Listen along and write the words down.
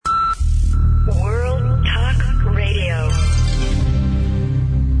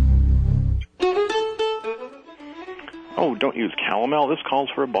don't use calomel, this calls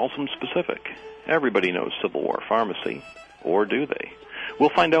for a balsam specific. Everybody knows Civil War Pharmacy, or do they? We'll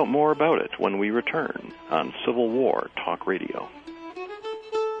find out more about it when we return on Civil War Talk Radio.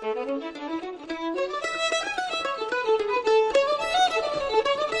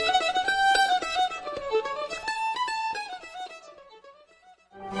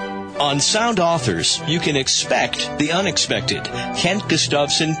 On Sound Authors, you can expect the unexpected. Kent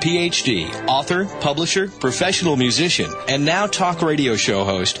Gustafson, Ph.D., author, publisher, professional musician, and now talk radio show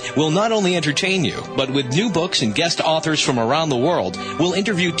host, will not only entertain you, but with new books and guest authors from around the world, will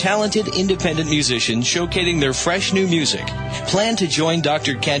interview talented independent musicians showcasing their fresh new music. Plan to join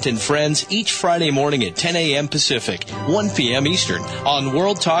Dr. Kent and friends each Friday morning at 10 a.m. Pacific, 1 p.m. Eastern, on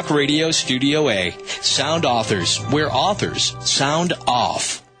World Talk Radio Studio A. Sound Authors, where authors sound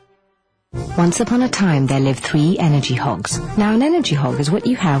off. Once upon a time, there lived 3 energy hogs. Now, an energy hog is what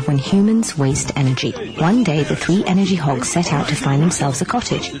you have when humans waste energy. One day, the 3 energy hogs set out to find themselves a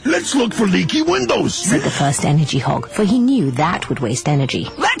cottage. Let's look for leaky windows, said the first energy hog, for he knew that would waste energy.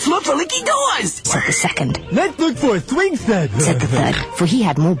 Let's look for leaky doors, said the second. Let's look for a swing set, said the third, for he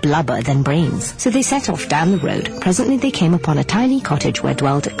had more blubber than brains. So they set off down the road. Presently, they came upon a tiny cottage where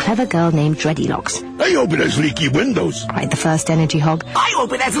dwelled a clever girl named Dreadylocks. I hope it has leaky windows, cried the first energy hog. I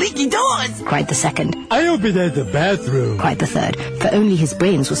hope it has leaky doors, cried the second. I hope it has a bathroom, cried the third, for only his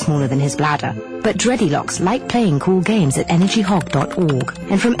brains were smaller than his bladder. But Dreadylocks liked playing cool games at energyhog.org,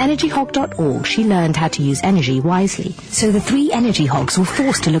 and from energyhog.org she learned how to use energy wisely. So the 3 energy hogs were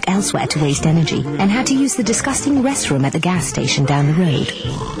forced to look elsewhere to waste energy, and had to use the disgusting restroom at the gas station down the road.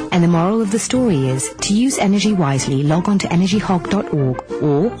 And the moral of the story is, to use energy wisely, log on to energyhog.org,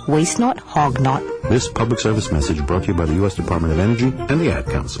 or waste not, hog not. This public service message brought to you by the U.S. Department of Energy and the Ad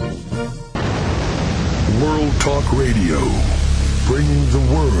Council. World Talk Radio, bringing the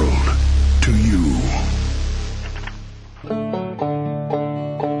world to you.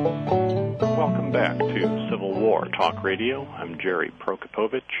 Welcome back to Civil War Talk Radio. I'm Jerry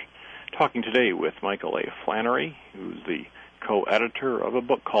Prokopowicz, talking today with Michael A. Flannery, who's the co-editor of a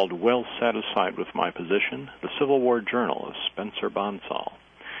book called Well Satisfied with My Position, The Civil War Journal of Spencer Bonsall.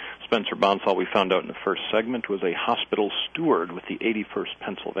 Spencer Bonsall, we found out in the first segment, was a hospital steward with the 81st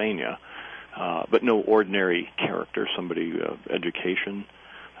Pennsylvania, but no ordinary character, somebody of education,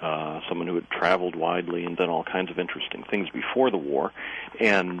 someone who had traveled widely and done all kinds of interesting things before the war,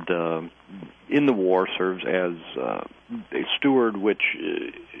 and in the war serves as a steward, which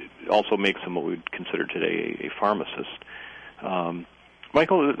also makes him what we would consider today a pharmacist.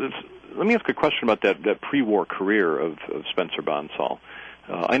 Michael, let me ask a question about that pre-war career of Spencer Bonsall.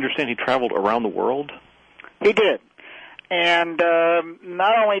 I understand he traveled around the world? He did. And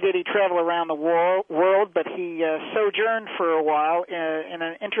not only did he travel around the world, but he sojourned for a while in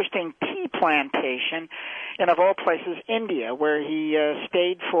an interesting tea plantation in, of all places, India, where he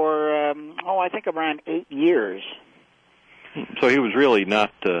stayed for, I think around 8 years. So he was really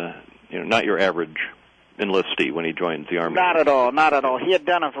not your average enlistee when he joined the Army. Not at all, not at all. He had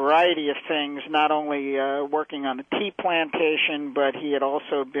done a variety of things, not only working on the tea plantation, but he had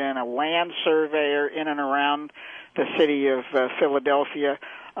also been a land surveyor in and around the city of Philadelphia,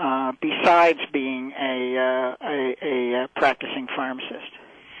 besides being a practicing pharmacist.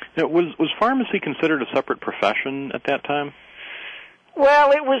 Now, was pharmacy considered a separate profession at that time?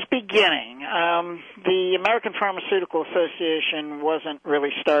 Well, it was beginning. The American Pharmaceutical Association wasn't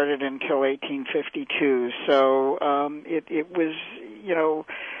really started until 1852, so it was,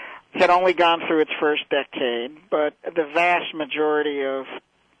 had only gone through its first decade, but the vast majority of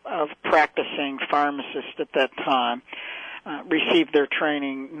practicing pharmacists at that time received their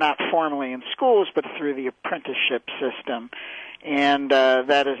training not formally in schools, but through the apprenticeship system. And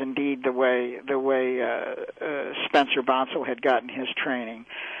that is indeed the way Spencer Bonsall had gotten his training.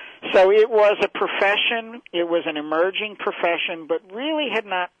 So it was a profession, it was an emerging profession, but really had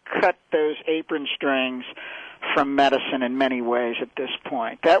not cut those apron strings from medicine in many ways at this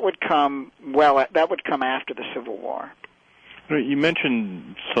point. That would come after the Civil War. You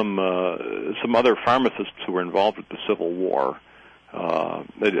mentioned some other pharmacists who were involved with the Civil War. I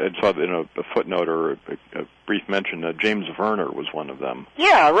saw in a footnote or a brief mention that James Verner was one of them.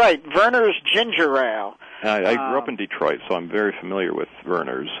 Yeah, right. Verner's ginger ale. I grew up in Detroit, so I'm very familiar with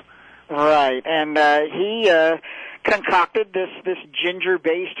Verner's. Right, and he concocted this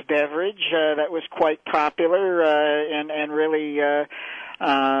ginger-based beverage that was quite popular and really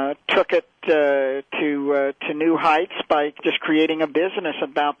took it to new heights by just creating a business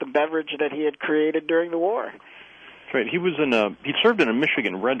about the beverage that he had created during the war. Right. He served in a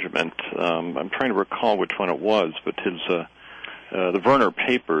Michigan regiment. I'm trying to recall which one it was, but his the Verner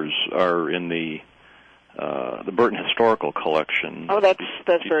papers are in the the Burton Historical Collection. Oh, that's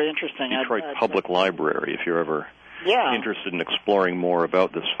very interesting. Detroit Public Library, if you're ever interested in exploring more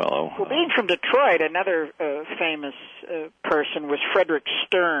about this fellow. Well, being from Detroit, another famous person was Frederick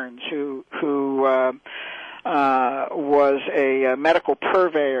Stearns, who was a medical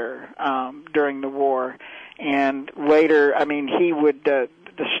purveyor during the war, and later, he would.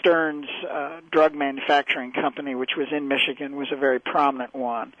 The Stearns Drug Manufacturing Company, which was in Michigan, was a very prominent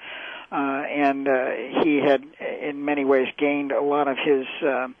one, and he had, in many ways, gained a lot of his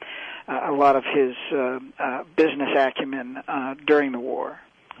business acumen during the war.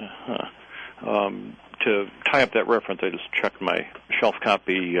 To tie up that reference, I just checked my shelf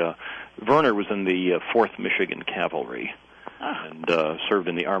copy. Werner was in the 4th Michigan Cavalry and served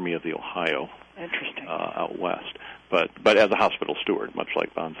in the Army of the Ohio. Interesting. Out west, but as a hospital steward, much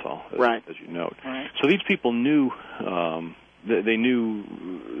like Bonsall, as you note. Right. So these people knew. They knew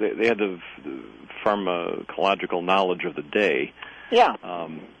they had the pharmacological knowledge of the day. Yeah.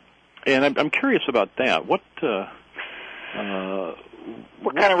 And I'm curious about that. What kind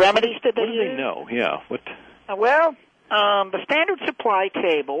of remedies did they use? What do they know? Yeah. What? Well, the standard supply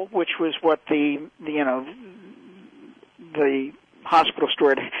table, which was what the hospital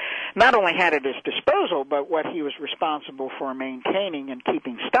steward not only had at his disposal, but what he was responsible for maintaining and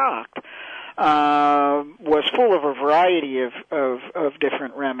keeping stocked, was full of a variety of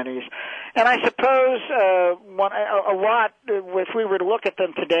different remedies. And I suppose a lot, if we were to look at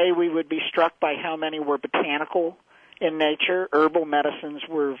them today, we would be struck by how many were botanical in nature. Herbal medicines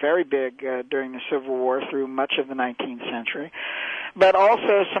were very big during the Civil War through much of the 19th century, but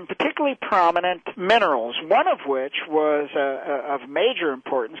also some particularly prominent minerals, one of which was of major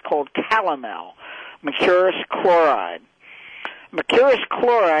importance, called calomel, mercurous chloride. Mercurous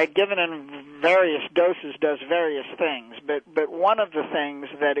chloride, given in various doses, does various things, but one of the things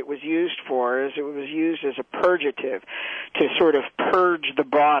that it was used for is it was used as a purgative to sort of purge the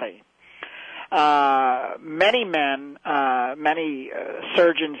body. Many men, many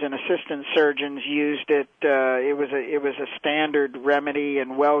surgeons and assistant surgeons used it. It was a standard remedy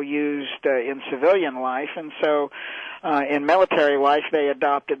and well used in civilian life, and so in military life they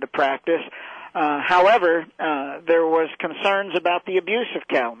adopted the practice. However, there was concerns about the abuse of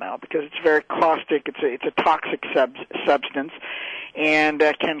calomel because it's very caustic. It's a toxic substance, and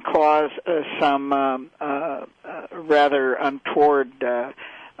can cause some rather untoward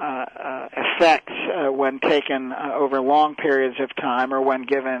effects when taken over long periods of time or when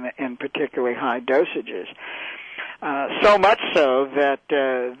given in particularly high dosages. So much so that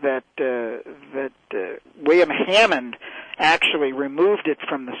William Hammond actually removed it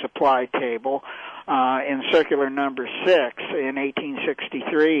from the supply table in Circular Number 6 in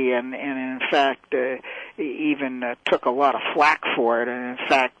 1863, and in fact even took a lot of flack for it. And in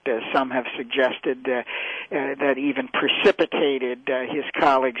fact, some have suggested that even precipitated his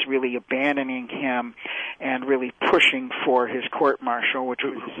colleagues really abandoning him and really pushing for his court-martial, which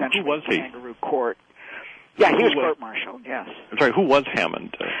was essentially a kangaroo court. Yeah, he was court-martialed, yes. I'm sorry, who was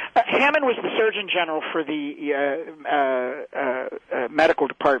Hammond? Hammond was the Surgeon General for the medical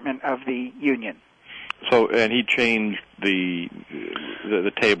department of the Union. So, and he changed the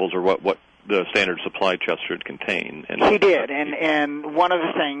tables or what the standard supply chest should contain. And he did, and one of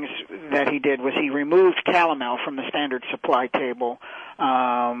the things that he did was he removed calomel from the standard supply table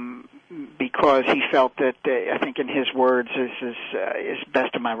because he felt that, I think in his words, this is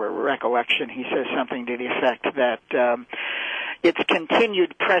best of my recollection, he says something to the effect that its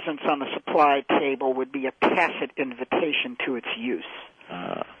continued presence on the supply table would be a tacit invitation to its use.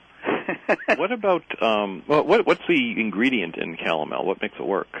 What about what's the ingredient in calomel? What makes it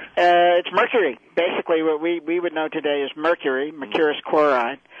work? It's mercury. Basically, what we would know today is mercury, mercurous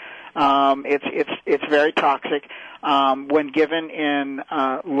chloride. It's very toxic. When given in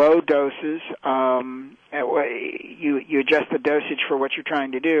low doses, you adjust the dosage for what you're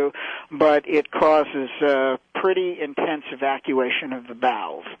trying to do, but it causes pretty intense evacuation of the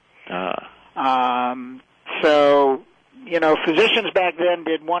bowels. So, physicians back then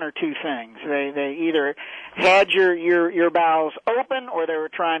did one or two things. They either had your bowels open or they were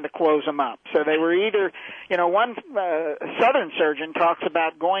trying to close them up. So they were either, one Southern surgeon talks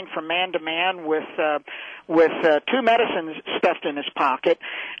about going from man to man with two medicines stuffed in his pocket.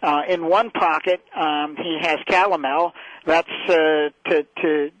 In one pocket, he has calomel. That's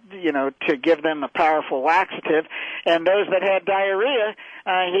to give them a powerful laxative. And those that had diarrhea,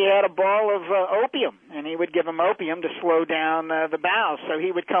 he had a ball of opium, and he would give them opium to slow down the bowels. So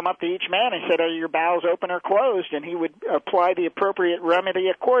he would come up to each man and said, "Are your bowels open or closed?" And he would apply the appropriate remedy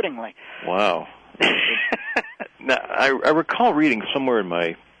accordingly. Wow. Now, I recall reading somewhere in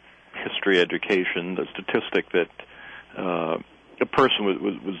my history education, the statistic that a person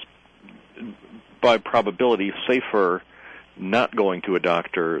was by probability safer not going to a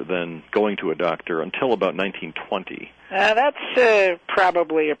doctor than going to a doctor until about 1920. That's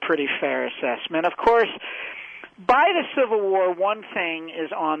probably a pretty fair assessment. Of course, by the Civil War, one thing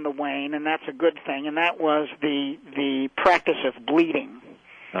is on the wane, and that's a good thing, and that was the practice of bleeding.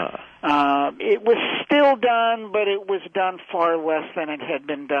 It was still done, but it was done far less than it had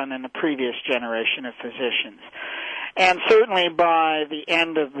been done in the previous generation of physicians. And certainly by the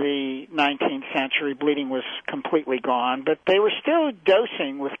end of the 19th century, bleeding was completely gone, but they were still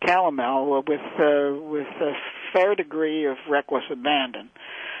dosing with calomel with a fair degree of reckless abandon.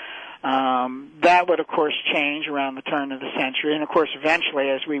 That would, of course, change around the turn of the century. And, of course, eventually,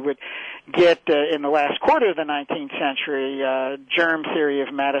 as we would get in the last quarter of the 19th century, germ theory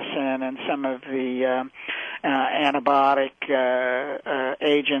of medicine and some of the antibiotic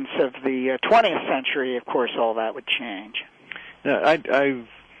agents of the 20th century, of course, all that would change. Yeah, I've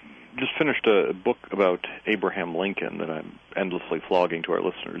just finished a book about Abraham Lincoln that I'm endlessly flogging to our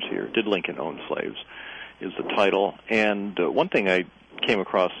listeners here. Did Lincoln Own Slaves is the title. And one thing I came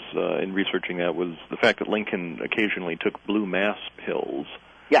across in researching that was the fact that Lincoln occasionally took blue mass pills.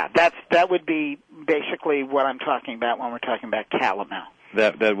 Yeah, that would be basically what I'm talking about when we're talking about calomel.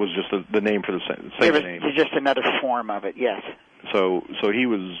 That was just the name for the same name. It was just another form of it, yes. So he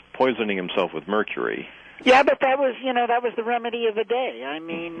was poisoning himself with mercury. Yeah, but that was the remedy of the day. I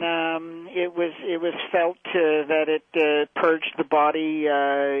mean, it was felt that it purged the body,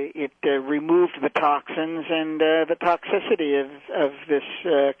 it removed the toxins, and the toxicity of this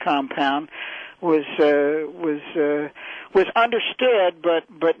compound was understood,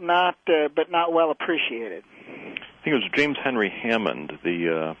 but not well appreciated. I think it was James Henry Hammond,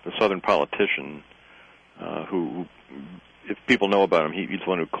 the Southern politician, who, if people know about him, he's the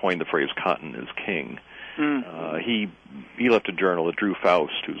one who coined the phrase "cotton is king." He left a journal that Drew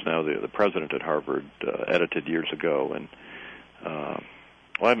Faust, who's now the president at Harvard, edited years ago, and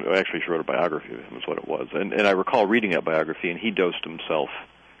I actually wrote a biography of him, is what it was. And I recall reading that biography, and he dosed himself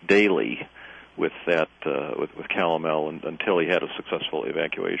daily with that with calomel until he had a successful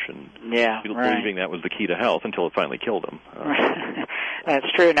evacuation. Yeah, believing that was the key to health until it finally killed him. That's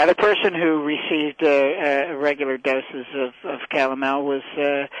true. Another person who received regular doses of calomel was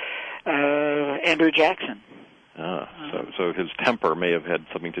Andrew Jackson. So his temper may have had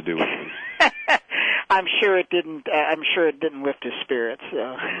something to do with it. I'm sure it didn't lift his spirits.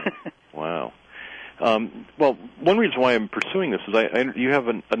 So. Wow. Well, one reason why I'm pursuing this is you have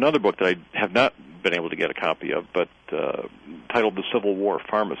another book that I have not been able to get a copy of, but titled "The Civil War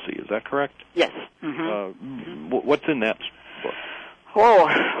Pharmacy." Is that correct? Yes. What's in that book? Oh,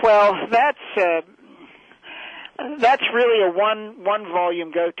 well, that's really a one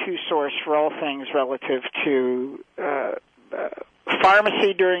volume go-to source for all things relative to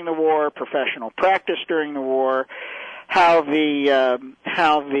pharmacy during the war, professional practice during the war, how the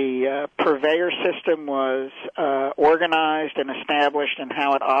purveyor system was organized and established, and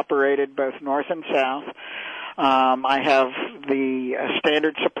how it operated both north and south. I have the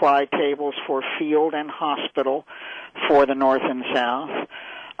standard supply tables for field and hospital for the north and south.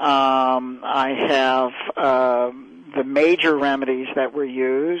 I have the major remedies that were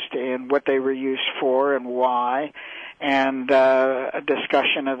used and what they were used for and why, and a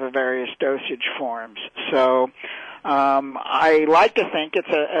discussion of the various dosage forms. So I like to think it's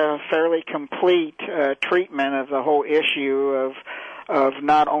a fairly complete treatment of the whole issue of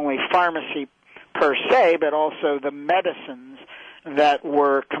not only pharmacy per se, but also the medicines that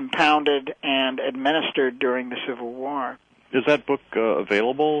were compounded and administered during the Civil War. Is that book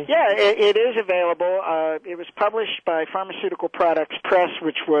available? Yeah, it is available. It was published by Pharmaceutical Products Press,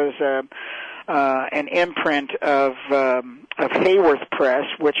 which was an imprint of Hayworth Press,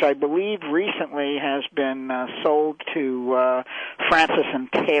 which I believe recently has been sold to Francis and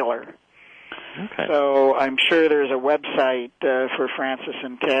Taylor. Okay. So I'm sure there's a website for Francis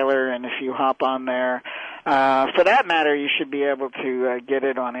and Taylor, and if you hop on there, for that matter, you should be able to get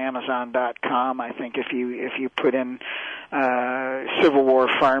it on Amazon.com. I think if you put in Civil War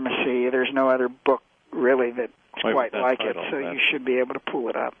Pharmacy, there's no other book really that's quite like it, so you should be able to pull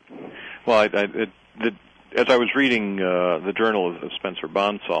it up. Well, as I was reading the Journal of Spencer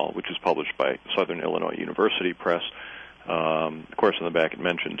Bonsall, which is published by Southern Illinois University Press, of course, in the back it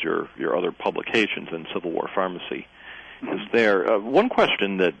mentions your other publications in Civil War Pharmacy. Is there one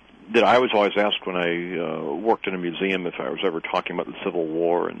question that I was always asked when I worked in a museum, if I was ever talking about the Civil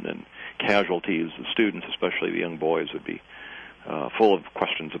War and casualties, the students, especially the young boys, would be full of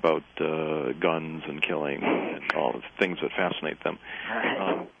questions about guns and killing and all the things that fascinate them.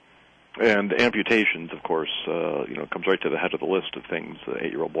 And amputations, of course, comes right to the head of the list of things the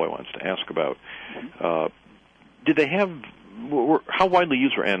 8-year-old boy wants to ask about. Did they have? How widely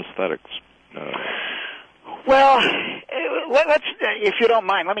used were anesthetics? Well, let's, if you don't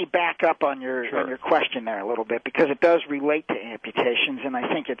mind, let me back up on your question there a little bit, because it does relate to amputations, and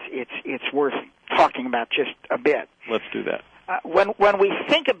I think it's worth talking about just a bit. Let's do that. When we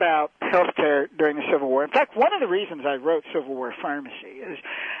think about healthcare during the Civil War, in fact, one of the reasons I wrote Civil War Pharmacy is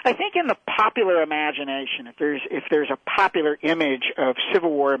I think in the popular imagination, if there's a popular image of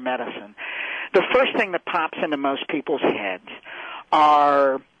Civil War medicine, the first thing that pops into most people's heads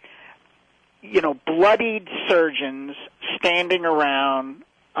are, bloodied surgeons standing around,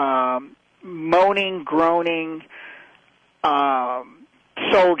 moaning, groaning,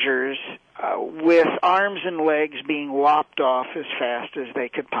 soldiers with arms and legs being lopped off as fast as they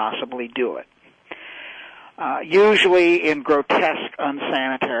could possibly do it. Usually in grotesque,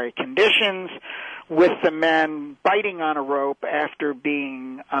 unsanitary conditions, with the men biting on a rope after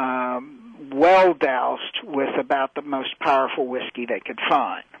being well doused with about the most powerful whiskey they could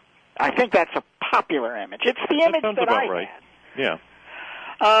find. I think that's a popular image. It's the image that I right. had. Yeah.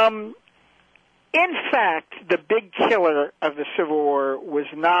 In fact, the big killer of the Civil War was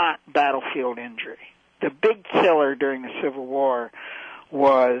not battlefield injury. The big killer during the Civil War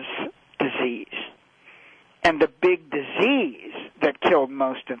was disease. And the big disease that killed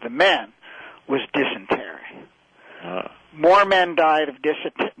most of the men was dysentery. More men died of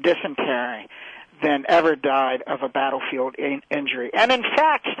dysentery than ever died of a battlefield injury. And in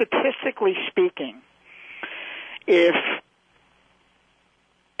fact, statistically speaking, if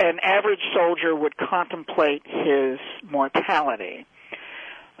an average soldier would contemplate his mortality,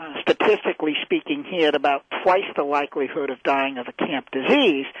 statistically speaking, he had about twice the likelihood of dying of a camp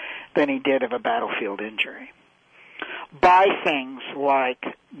disease than he did of a battlefield injury. By things like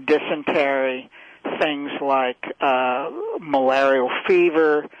dysentery, things like malarial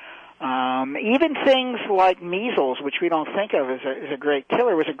fever, even things like measles, which we don't think of as a great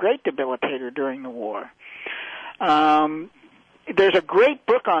killer, was a great debilitator during the war. There's a great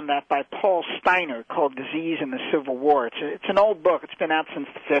book on that by Paul Steiner called Disease in the Civil War. It's an old book. It's been out since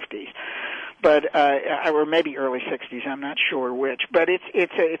the 50s, but or maybe early 60s. I'm not sure which. But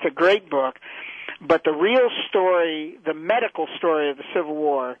it's a great book. But the real story, the medical story of the Civil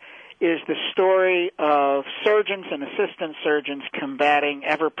War, is the story of surgeons and assistant surgeons combating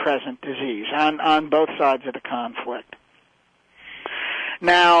ever-present disease on both sides of the conflict.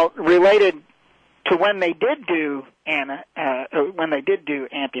 Now, related to when they did do amputations,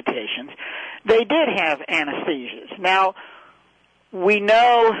 they did have anesthesias. Now, we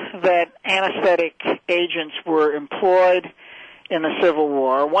know that anesthetic agents were employed in the Civil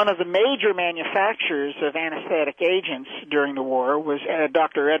War. One of the major manufacturers of anesthetic agents during the war was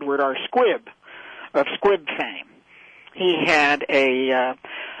Dr. Edward R. Squibb of Squibb fame. He had a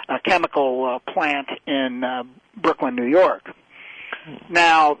chemical plant in Brooklyn, New York.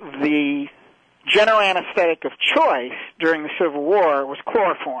 Now, the general anesthetic of choice during the Civil War was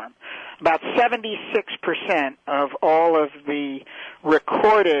chloroform. About 76% of all of the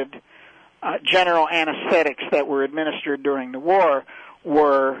recorded general anesthetics that were administered during the war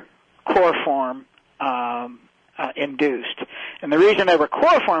were chloroform induced. And the reason they were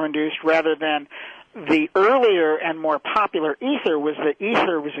chloroform induced rather than the earlier and more popular ether was that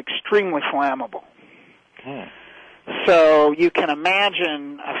ether was extremely flammable. So you can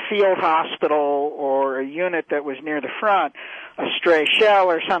imagine a field hospital or a unit that was near the front, a stray shell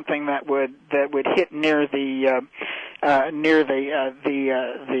or something that would hit near the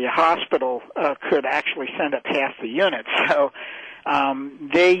hospital could actually send up half the unit. So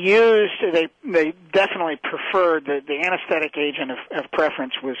they definitely preferred the anesthetic agent of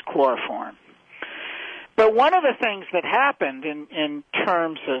preference was chloroform. But one of the things that happened in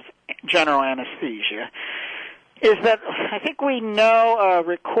terms of general anesthesia is that I think we know a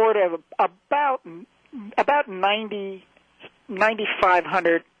record of about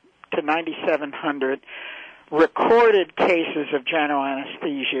 9,500 to 9,700 recorded cases of general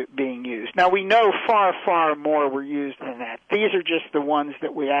anesthesia being used. Now, we know far, far more were used than that. These are just the ones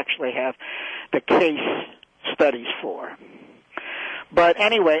that we actually have the case studies for. But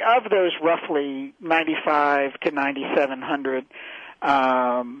anyway, of those roughly 9,500 to 9,700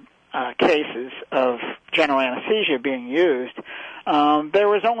 cases of general anesthesia being used, there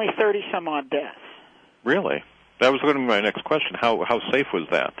was only 30-some-odd deaths. Really? That was going to be my next question. How safe was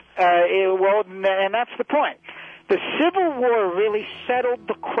that? Well, and that's the point. The Civil War really settled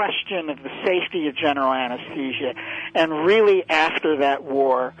the question of the safety of general anesthesia, and really after that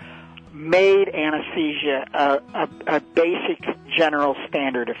war, made anesthesia a basic general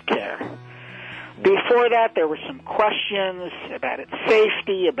standard of care. Before that, there were some questions about its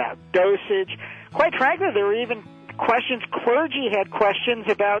safety, about dosage. Quite frankly, there were even questions, clergy had questions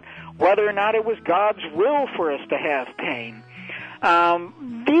about whether or not it was God's will for us to have pain.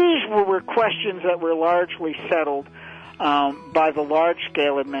 These were questions that were largely settled by the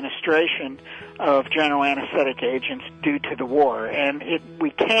large-scale administration of general anesthetic agents due to the war. And we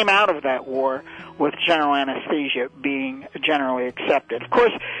came out of that war with general anesthesia being generally accepted. Of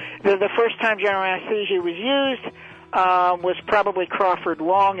course, the first time general anesthesia was used was probably Crawford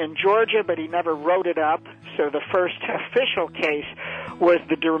Long in Georgia, but he never wrote it up. So the first official case was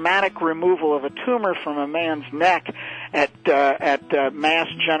the dramatic removal of a tumor from a man's neck at Mass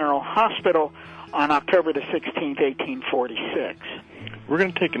General Hospital on October the 16th, 1846. We're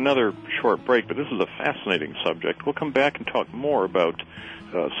going to take another short break, but this is a fascinating subject. We'll come back and talk more about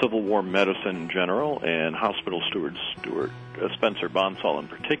Civil War medicine in general and hospital steward Spencer Bonsall in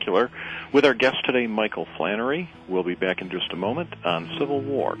particular with our guest today, Michael Flannery. We'll be back in just a moment on Civil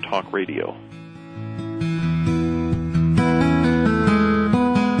War Talk Radio.